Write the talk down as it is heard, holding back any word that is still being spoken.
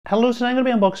Hello, today I'm going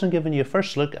to be unboxing and giving you a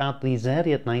first look at the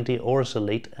Z890 AORUS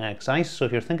Elite X Ice. So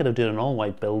if you're thinking of doing an all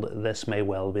white build, this may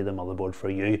well be the motherboard for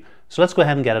you. So let's go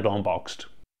ahead and get it unboxed.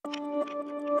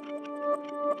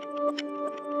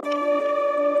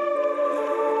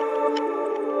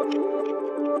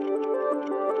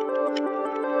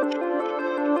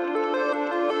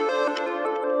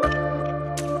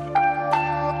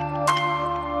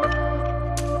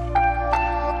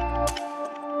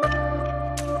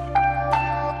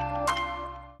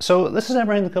 So this is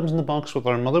everything that comes in the box with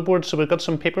our motherboard. So we've got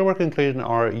some paperwork including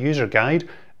our user guide,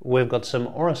 we've got some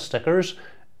AORUS stickers,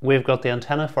 we've got the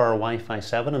antenna for our Wi-Fi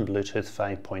 7 and Bluetooth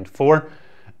 5.4,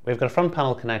 we've got a front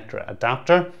panel connector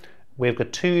adapter, we've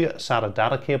got two SATA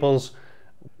data cables,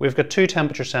 we've got two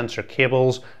temperature sensor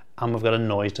cables, and we've got a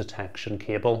noise detection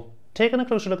cable. Taking a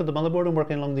closer look at the motherboard and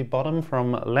working along the bottom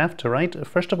from left to right,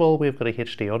 first of all we've got a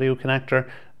HD audio connector,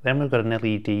 then we've got an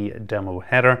LED demo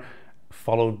header,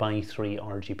 followed by three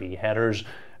RGB headers.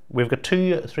 We've got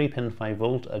two 3-pin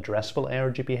 5V addressable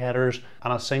ARGB headers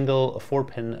and a single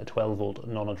 4-pin 12V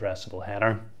non-addressable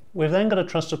header. We've then got a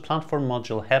trusted platform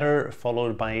module header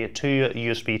followed by two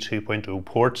USB 2.0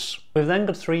 ports. We've then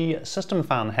got three system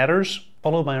fan headers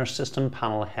followed by our system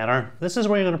panel header. This is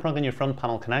where you're going to plug in your front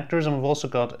panel connectors, and we've also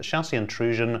got chassis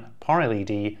intrusion, power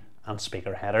LED and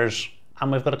speaker headers.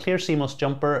 And we've got a clear CMOS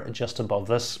jumper just above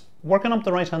this. Working up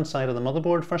the right hand side of the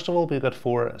motherboard, first of all we've got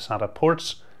four SATA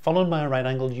ports, followed by a right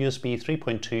angled USB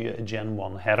 3.2 Gen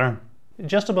 1 header.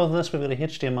 Just above this we've got a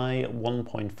HDMI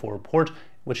 1.4 port,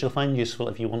 which you'll find useful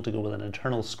if you want to go with an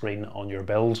internal screen on your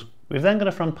build. We've then got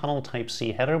a front panel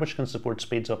Type-C header which can support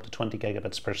speeds up to 20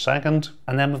 gigabits per second,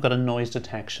 and then we've got a noise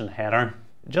detection header.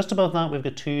 Just above that we've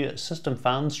got two system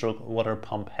fan stroke water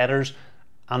pump headers,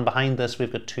 and behind this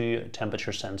we've got two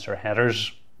temperature sensor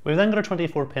headers. We've then got our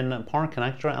 24-pin power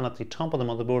connector, and at the top of the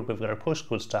motherboard we've got our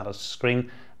postcode status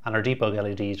screen, and our debug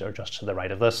LEDs are just to the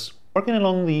right of this. Working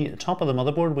along the top of the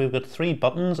motherboard we've got three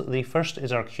buttons. The first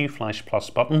is our Q Flash Plus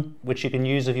button, which you can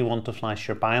use if you want to flash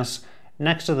your BIOS.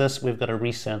 Next to this we've got a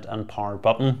reset and power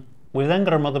button. We've then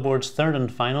got our motherboard's third and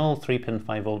final 3-pin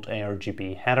 5V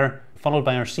ARGB header, followed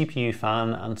by our CPU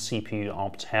fan and CPU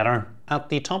opt header. At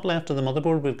the top left of the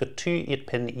motherboard we've got two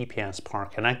 8-pin EPS power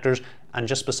connectors, and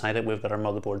just beside it we've got our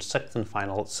motherboard's sixth and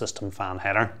final system fan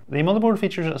header. The motherboard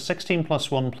features a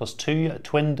 16+1+2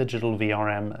 twin digital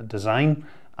VRM design,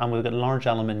 and we've got large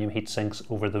aluminium heat sinks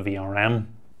over the VRM.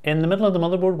 In the middle of the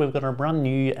motherboard we've got our brand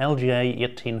new LGA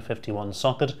 1851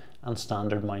 socket and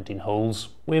standard mounting holes.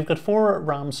 We've got four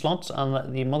RAM slots,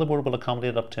 and the motherboard will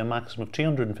accommodate up to a maximum of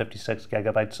 256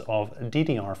 gigabytes of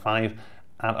DDR5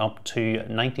 at up to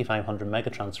 9500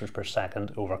 megatransfers per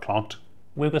second overclocked.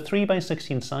 We've got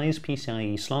 3x16 size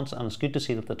PCIe slots, and it's good to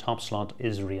see that the top slot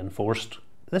is reinforced.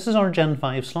 This is our Gen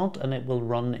 5 slot, and it will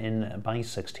run in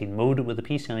x16 mode with the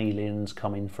PCIe lanes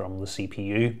coming from the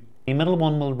CPU. The middle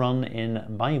one will run in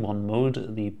x1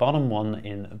 mode, the bottom one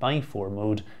in x4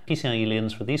 mode. PCIe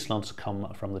lanes for these slots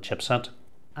come from the chipset.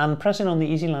 And pressing on the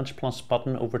Easy Latch Plus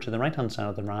button over to the right hand side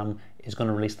of the RAM is going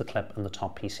to release the clip in the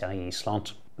top PCIe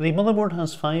slot. The motherboard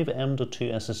has 5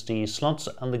 M.2 SSD slots,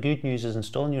 and the good news is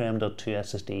installing your M.2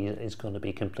 SSD is going to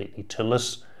be completely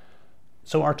toolless.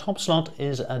 So our top slot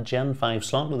is a Gen 5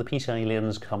 slot with the PCIe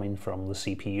lanes coming from the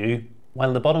CPU,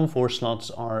 while the bottom four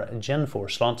slots are Gen 4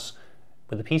 slots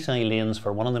with the PCIe lanes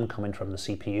for one of them coming from the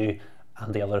CPU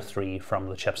and the other three from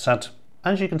the chipset.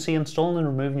 As you can see, installing and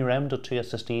removing your M.2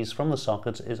 SSDs from the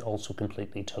sockets is also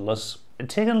completely toolless.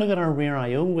 Taking a look at our rear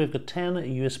I/O, we've got 10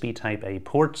 USB Type A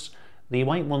ports. The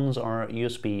white ones are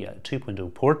USB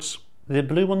 2.0 ports. The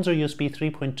blue ones are USB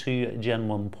 3.2 Gen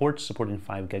 1 ports supporting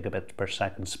 5 gigabit per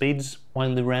second speeds,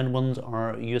 while the red ones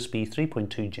are USB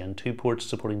 3.2 Gen 2 ports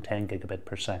supporting 10 gigabit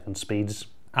per second speeds.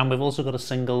 And we've also got a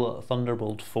single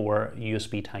Thunderbolt 4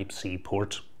 USB Type-C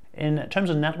port. In terms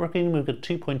of networking, we've got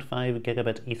 2.5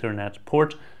 gigabit Ethernet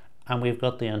port, and we've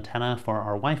got the antenna for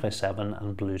our Wi-Fi 7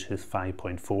 and Bluetooth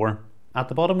 5.4. At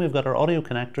the bottom we've got our audio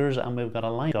connectors, and we've got a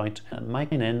line out,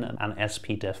 mic in and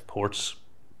SPDIF ports.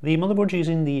 The motherboard's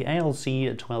using the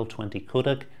ALC1220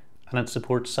 codec, and it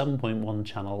supports 7.1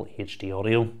 channel HD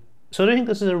audio. So I think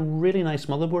this is a really nice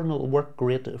motherboard, and it'll work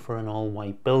great for an all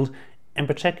white build. In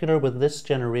particular with this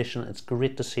generation, it's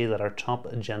great to see that our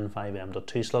top Gen 5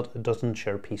 M.2 slot doesn't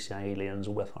share PCIe lanes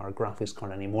with our graphics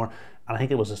card anymore, and I think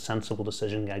it was a sensible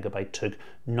decision Gigabyte took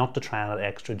not to try out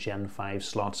extra Gen 5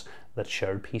 slots that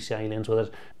shared PCIe lanes with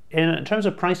it. In terms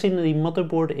of pricing, the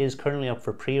motherboard is currently up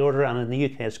for pre-order, and in the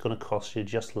UK it's going to cost you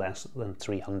just less than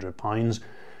 £300.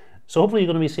 So hopefully you're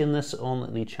going to be seeing this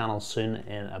on the channel soon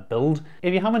in a build.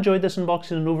 If you have enjoyed this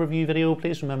unboxing and overview video,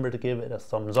 please remember to give it a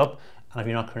thumbs up. And if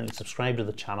you're not currently subscribed to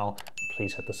the channel,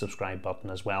 please hit the subscribe button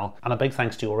as well. And a big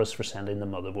thanks to AORUS for sending the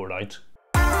motherboard out.